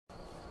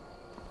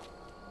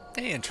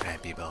Hey,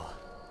 Internet people.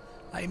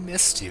 I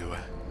missed you.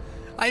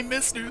 I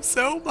missed you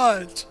so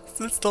much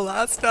since the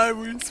last time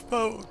we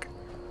spoke.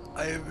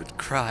 I have been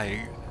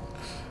crying.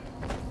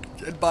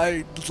 And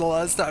by the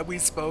last time we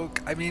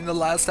spoke, I mean the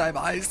last time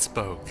I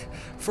spoke,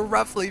 for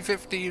roughly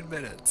 15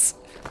 minutes,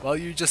 while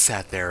you just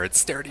sat there and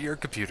stared at your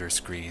computer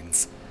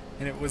screens.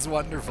 And it was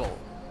wonderful.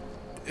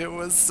 It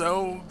was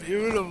so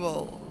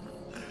beautiful.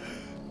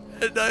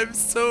 And I'm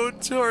so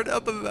torn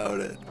up about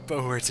it.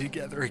 But we're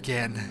together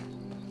again.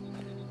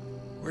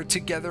 We're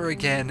together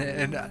again,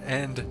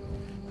 and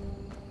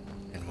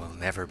we'll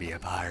never be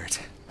apart.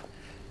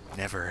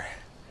 Never.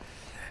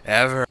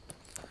 Ever.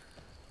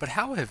 But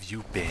how have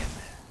you been?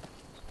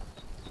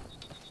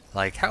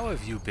 Like, how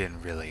have you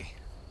been, really?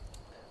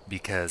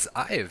 Because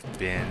I have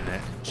been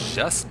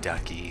just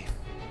ducky.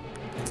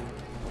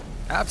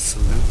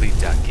 Absolutely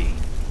ducky.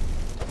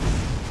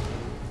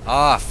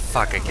 Ah,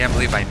 fuck, I can't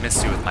believe I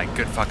missed you with my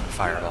good fucking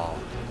fireball.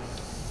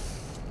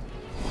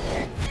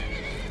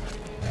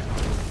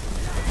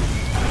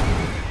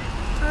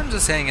 I'm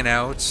just hanging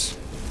out.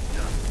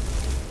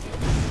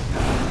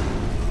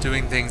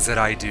 Doing things that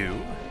I do.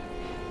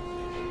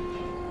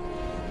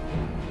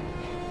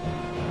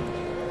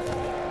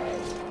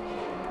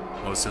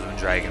 Most of them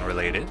dragon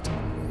related.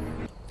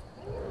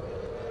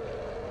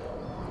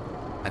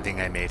 I think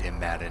I made him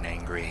mad and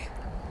angry.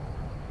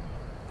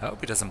 I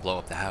hope he doesn't blow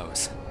up the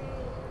house.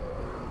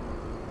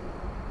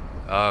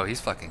 Oh,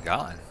 he's fucking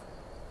gone.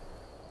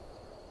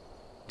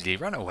 Did he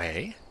run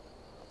away?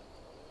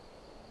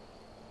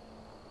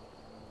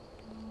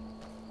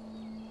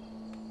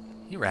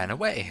 He ran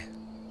away.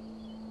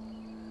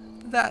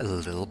 That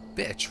little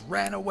bitch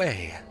ran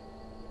away.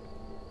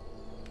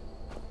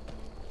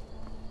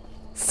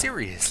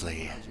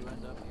 Seriously.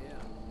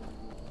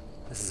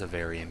 This is a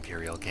very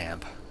imperial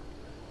camp.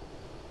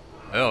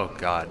 Oh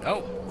god.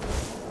 Oh.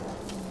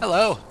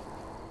 Hello.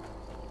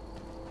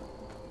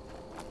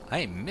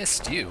 I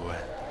missed you.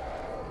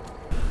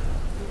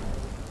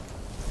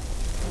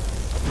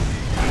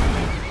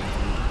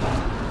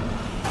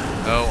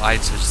 Oh, I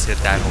just hit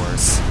that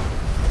horse.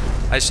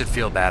 I should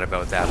feel bad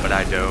about that, but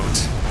I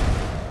don't.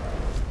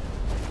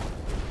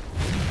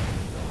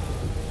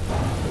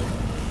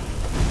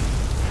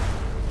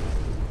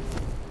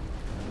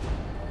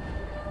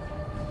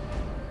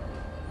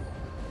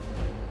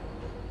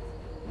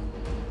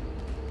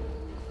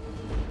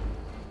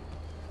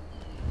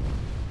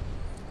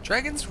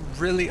 Dragons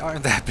really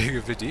aren't that big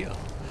of a deal.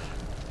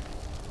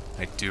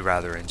 I do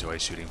rather enjoy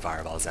shooting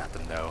fireballs at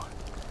them, though.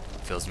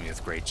 It fills me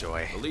with great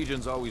joy. The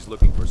Legion's always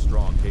looking for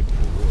strong,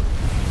 capable warriors.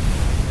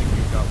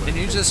 Can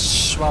you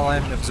just, while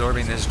I'm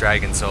absorbing this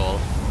dragon soul?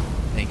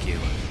 Thank you.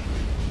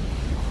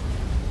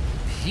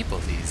 People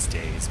these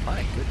days,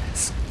 my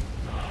goodness.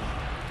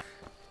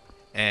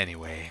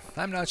 Anyway,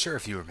 I'm not sure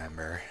if you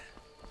remember,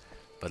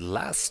 but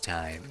last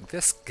time,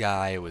 this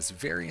guy was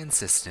very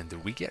insistent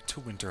that we get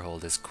to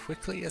Winterhold as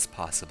quickly as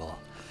possible.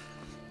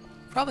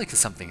 Probably because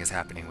something is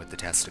happening with the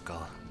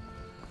testicle.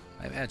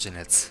 I imagine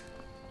it's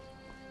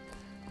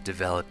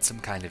developed some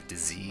kind of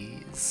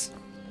disease.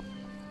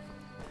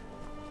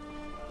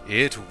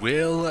 It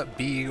will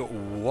be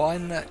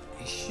one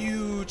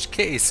huge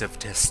case of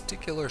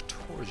testicular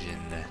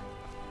torsion.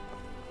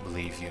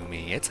 Believe you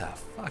me, it's a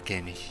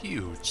fucking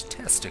huge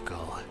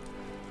testicle.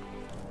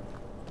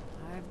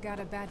 I've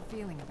got a bad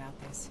feeling about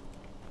this.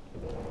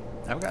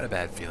 I've got a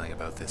bad feeling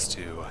about this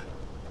too.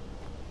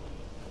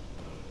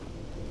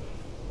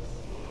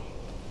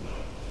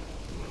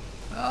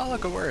 Oh,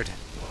 look, a word.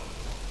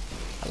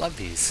 I love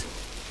these.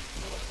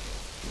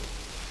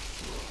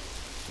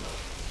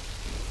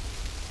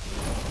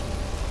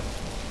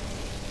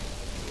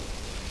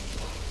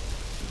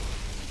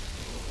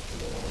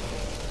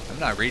 I'm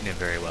not reading it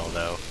very well,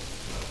 though.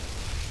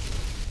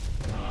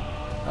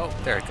 Oh,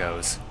 there it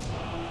goes.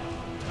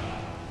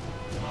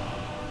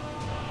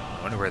 I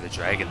wonder where the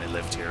dragon that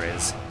lived here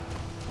is.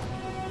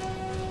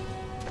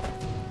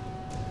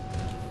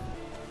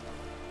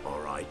 All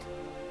right.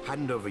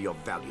 Hand over your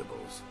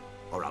valuables,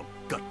 or I'll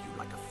gut you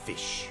like a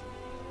fish.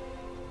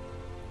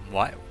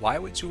 Why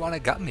would you want to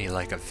gut me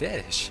like a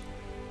fish?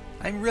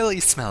 I'm really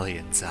smelly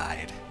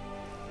inside.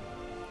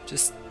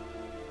 Just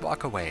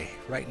walk away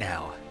right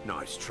now.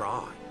 Nice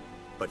try,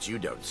 but you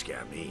don't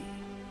scare me.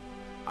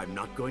 I'm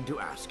not going to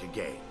ask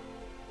again.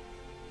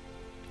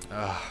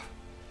 Ugh.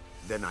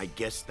 Then I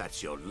guess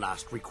that's your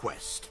last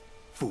request,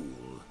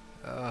 fool.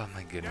 Oh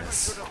my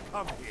goodness.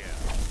 Come here.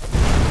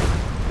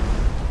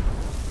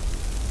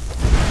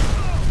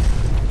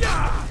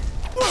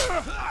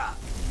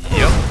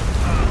 Yep.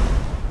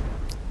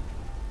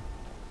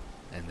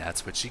 And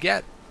that's what you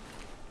get.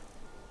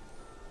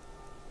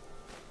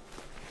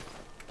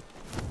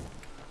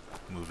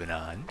 Moving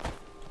on.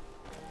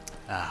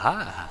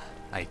 Aha!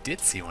 I did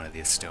see one of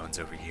these stones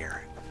over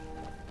here.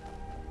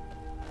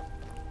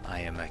 I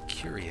am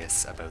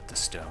curious about the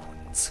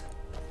stones.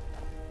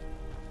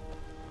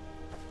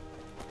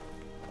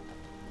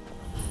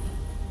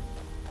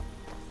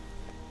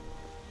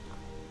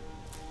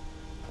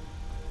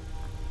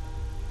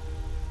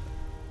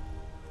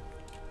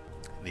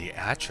 The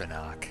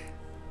Atronach.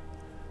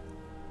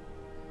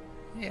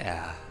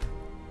 Yeah.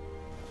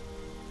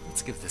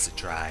 Let's give this a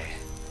try.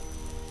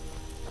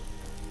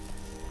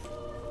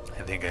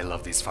 I think I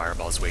love these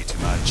fireballs way too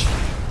much.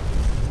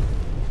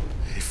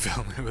 They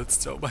fill me with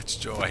so much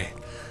joy.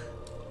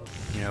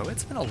 You know,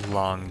 it's been a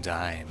long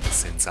time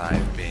since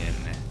I've been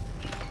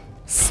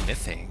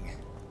smithing.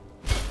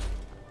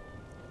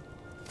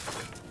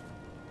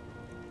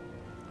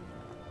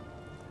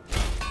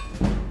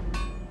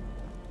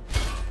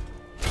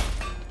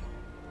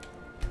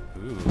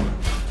 Ooh,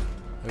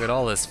 look at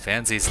all this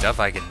fancy stuff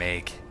I can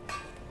make.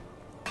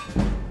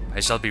 I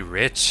shall be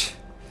rich.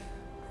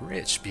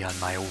 Rich beyond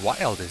my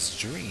wildest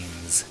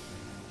dreams.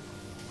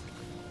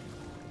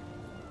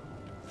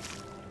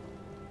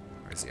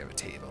 Where does he have a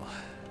table?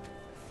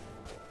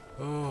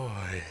 Oh,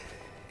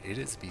 it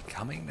is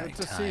becoming nighttime.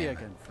 Good to see you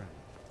again, friend.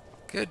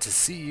 Good to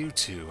see you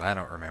too. I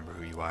don't remember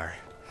who you are.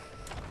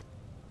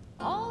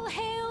 All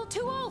hail to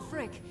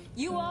Ulfric,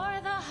 you are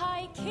the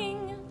High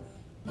King.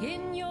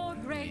 In your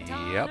great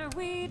honor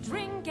we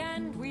drink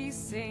and we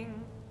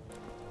sing.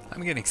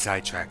 I'm getting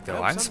sidetracked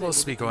though. I'm supposed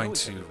to be going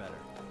to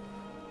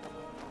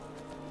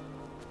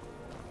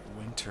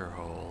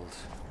Winterhold.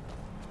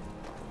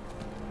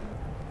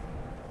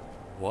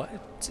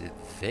 What did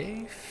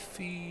they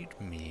feed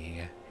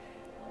me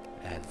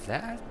at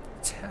that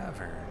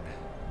tavern?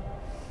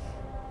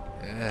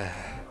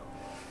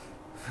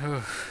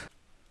 Ugh.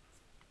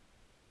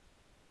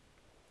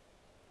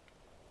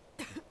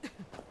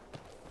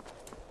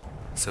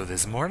 So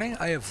this morning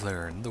I have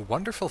learned the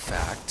wonderful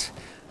fact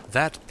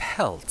that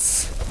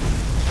pelts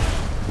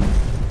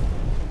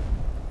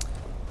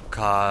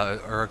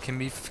can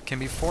be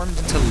formed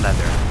into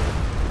leather.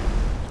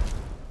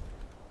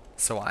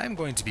 So I'm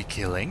going to be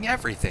killing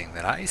everything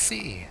that I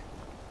see,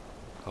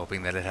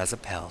 hoping that it has a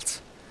pelt.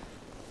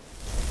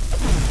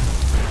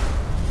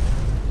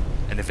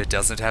 And if it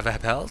doesn't have a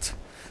pelt,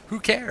 who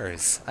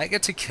cares? I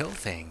get to kill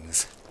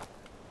things.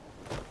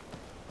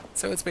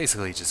 So it's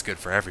basically just good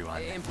for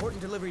everyone.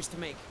 Important deliveries to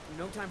make.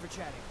 No time for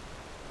chatting.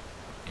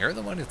 You're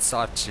the one that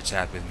sought to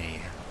chat with me,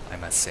 I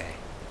must say.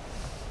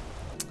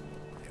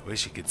 I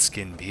wish you could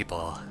skin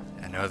people.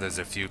 I know there's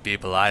a few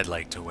people I'd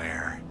like to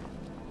wear.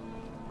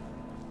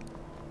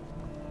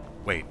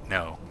 Wait,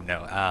 no,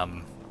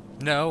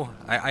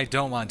 I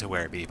don't want to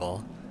wear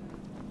people.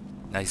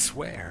 I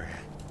swear.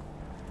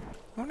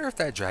 I wonder if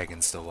that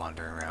dragon's still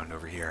wandering around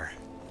over here.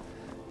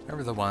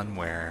 Remember the one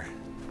where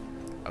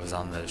I was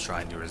on the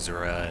shrine to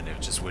Azura and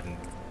it just wouldn't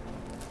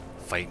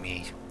fight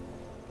me?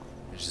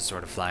 It was just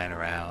sort of flying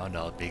around,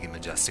 all big and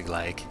majestic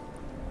like.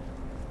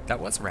 That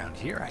was around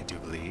here, I do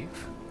believe.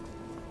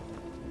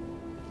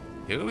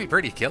 It would be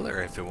pretty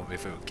killer if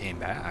it came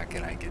back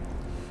and I could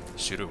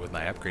shoot it with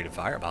my upgraded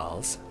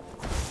fireballs.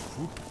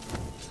 Whoop.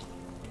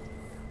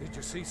 Did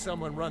you see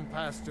someone run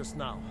past just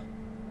now?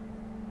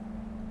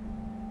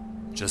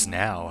 Just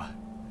now?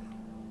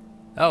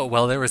 Oh,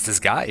 well, there was this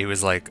guy. He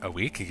was like a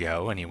week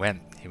ago, and he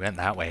went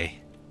that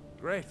way.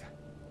 Great.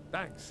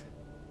 Thanks.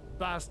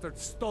 Bastard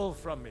stole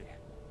from me.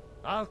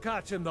 I'll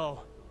catch him,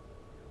 though.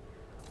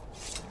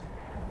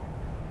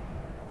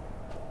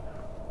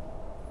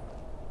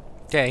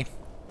 Okay.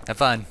 Have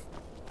fun.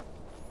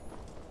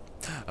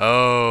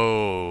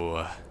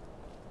 Oh.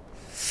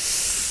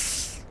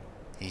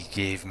 He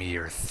gave me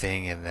your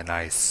thing, and then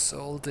I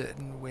sold it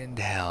in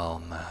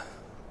Windhelm.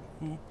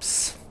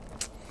 Oops.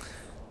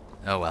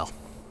 Oh well.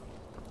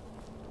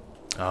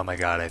 Oh my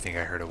god, I think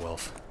I heard a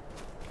wolf.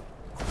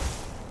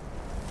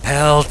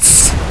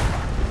 Pelts!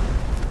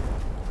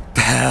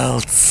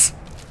 Pelts!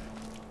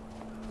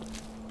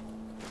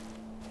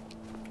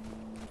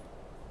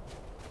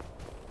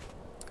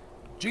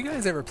 Did you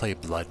guys ever play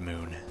Blood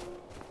Moon?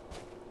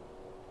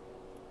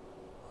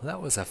 Well,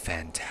 that was a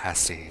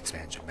fantastic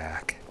expansion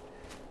pack.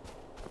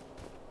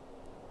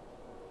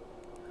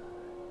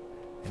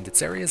 And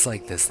it's areas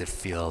like this that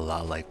feel a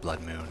lot like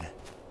Blood Moon.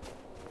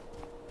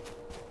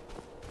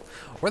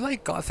 Or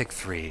like Gothic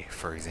 3,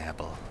 for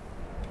example.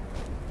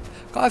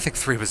 Gothic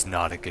 3 was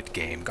not a good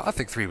game.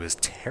 Gothic 3 was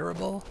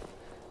terrible,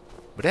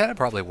 but it had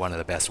probably one of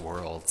the best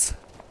worlds.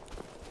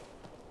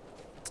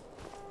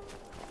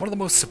 One of the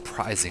most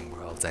surprising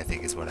worlds, I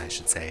think is what I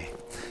should say.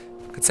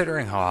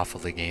 Considering how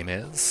awful the game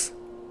is,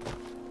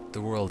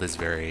 the world is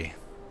very,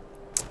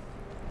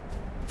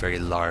 very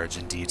large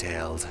and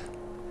detailed.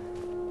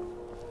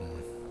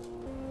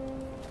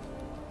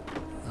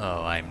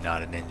 Oh, I'm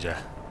not a ninja.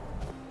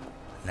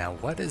 Now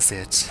what is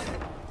it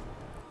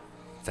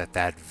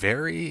that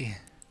very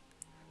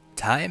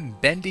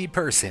time-bendy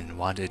person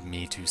wanted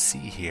me to see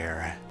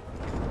here?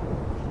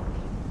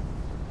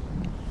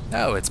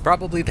 Oh, it's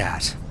probably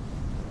that.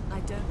 I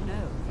don't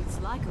know. It's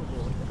like a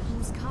ward, but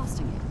who's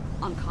casting it?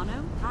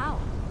 Uncano? How?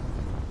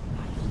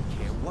 I don't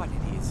care what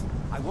it is.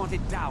 I want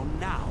it down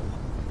now.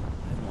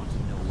 I want to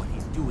know what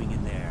he's doing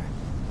in there.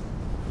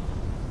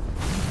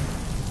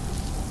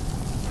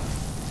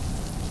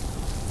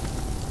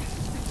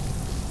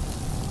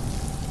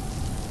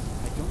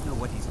 I don't know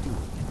what he's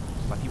doing,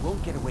 but he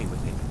won't get away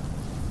with it.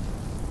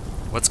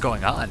 What's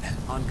going on?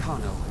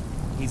 Uncano.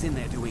 He's in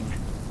there doing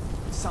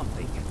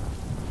something.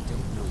 I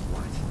don't know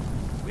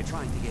What? We're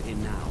trying to get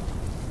in now.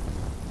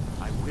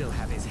 I will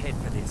have his head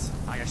for this,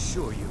 I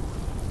assure you.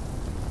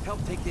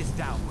 Help take this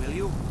down, will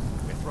you?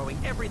 We're throwing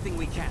everything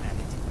we can at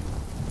it.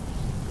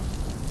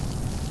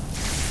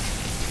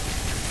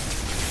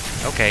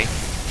 Okay.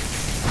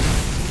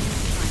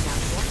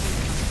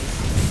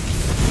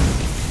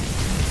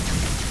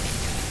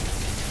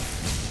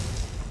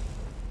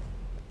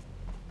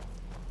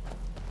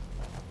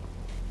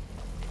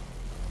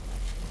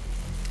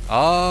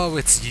 Oh,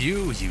 it's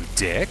you, you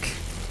dick.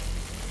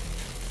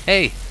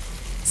 Hey,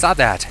 stop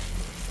that.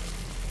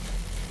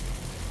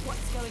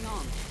 What's going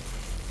on?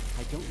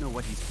 I don't know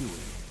what he's doing,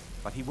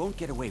 but he won't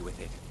get away with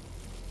it.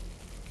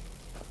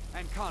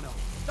 Ancano,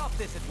 stop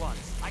this at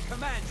once. I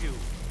command you.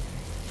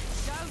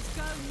 Don't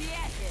go near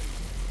him.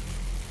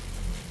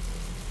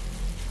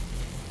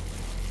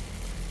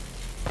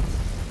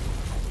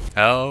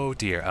 Oh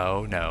dear,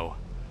 oh no.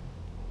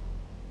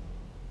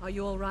 Are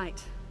you all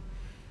right?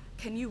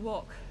 Can you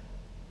walk?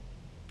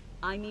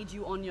 I need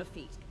you on your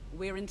feet.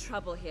 We're in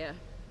trouble here.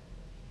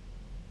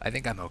 I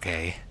think I'm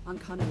okay.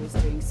 Ancano is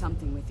doing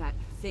something with that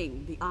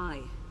thing, the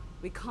eye.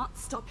 We can't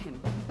stop him.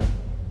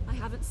 I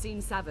haven't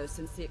seen Savo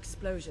since the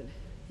explosion.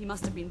 He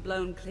must have been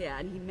blown clear,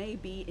 and he may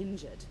be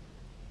injured.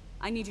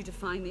 I need you to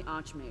find the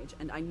Archmage,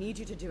 and I need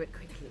you to do it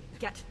quickly.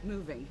 Get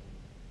moving.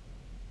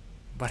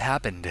 What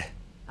happened?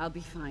 I'll be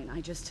fine. I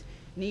just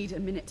need a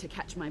minute to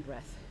catch my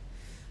breath.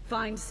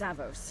 Find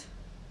Savos.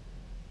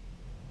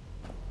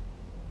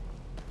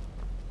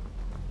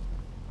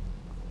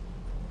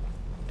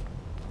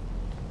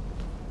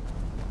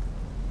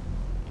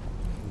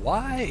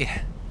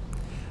 Why?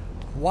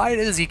 Why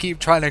does he keep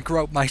trying to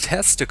grope my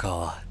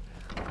testicle?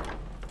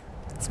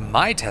 It's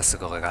my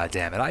testicle,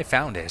 goddammit. I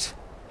found it.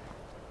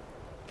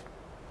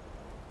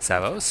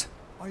 Savos?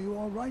 Are you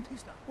all right?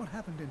 What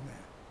happened in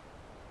there?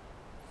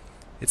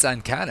 It's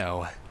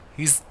Ancano.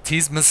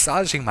 He's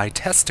massaging my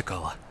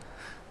testicle.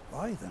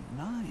 By the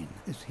nine,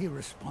 is he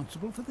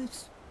responsible for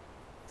this?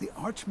 The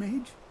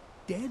Archmage?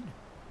 Dead?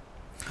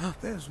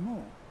 There's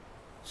more.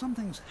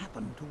 Something's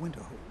happened to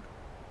Winterhold.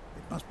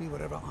 It must be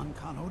whatever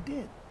Ancano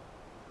did.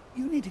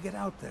 You need to get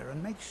out there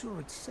and make sure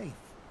it's safe.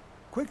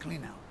 Quickly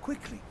now,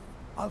 quickly.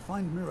 I'll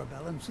find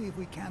Mirabelle and see if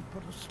we can't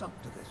put a stop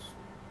to this.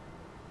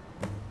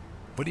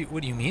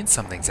 What do you mean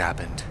something's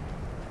happened?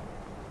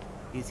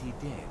 Is he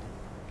dead?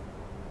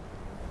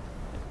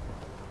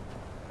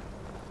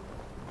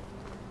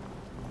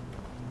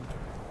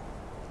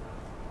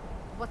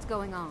 What's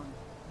going on?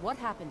 What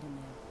happened in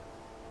there?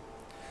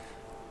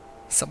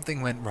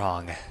 Something went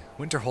wrong.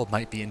 Winterhold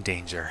might be in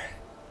danger.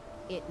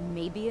 It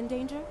may be in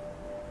danger?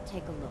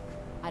 Take a look.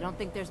 I don't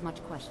think there's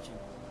much question.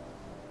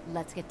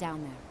 Let's get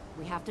down there.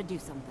 We have to do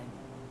something.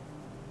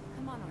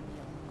 Come on,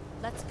 O'Neill.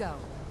 Let's go.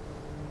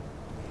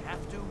 We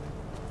have to?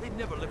 They'd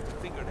never lift a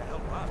finger to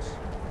help us.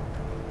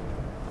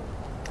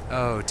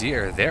 Oh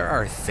dear, there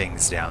are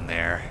things down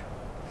there.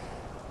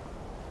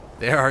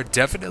 There are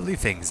definitely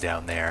things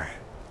down there.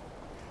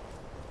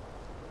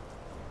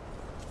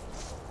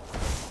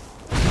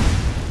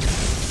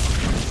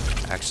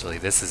 Actually,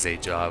 this is a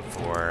job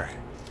for...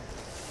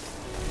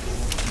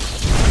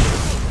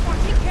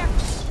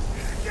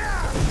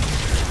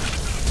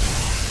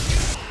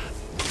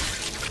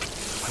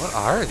 What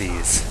are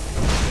these?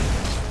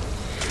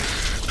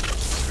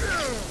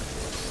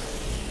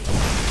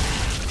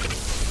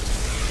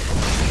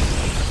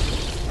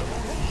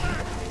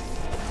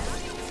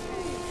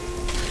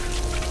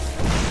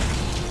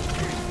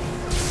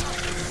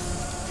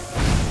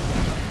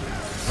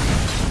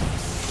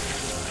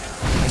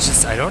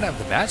 I don't have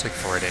the magic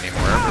for it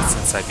anymore ever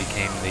since I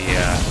became the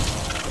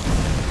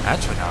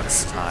Atronach's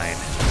Stein.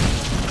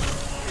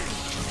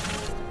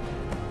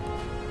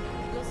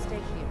 You'll stay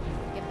here.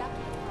 Get back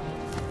to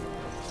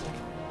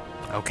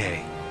the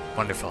Okay,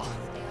 wonderful.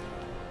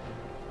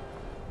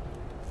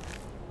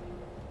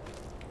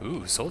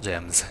 Ooh, soul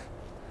gems.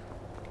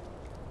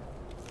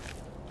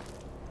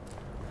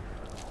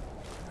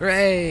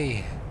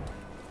 Hooray!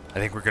 I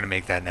think we're gonna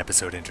make that an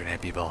episode,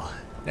 Internet people.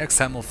 Next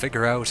time we'll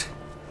figure out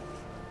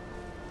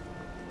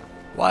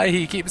why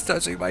he keeps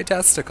touching my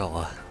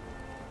testicle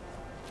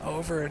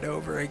over and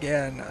over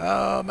again.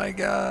 Oh my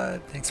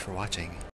god. Thanks for watching.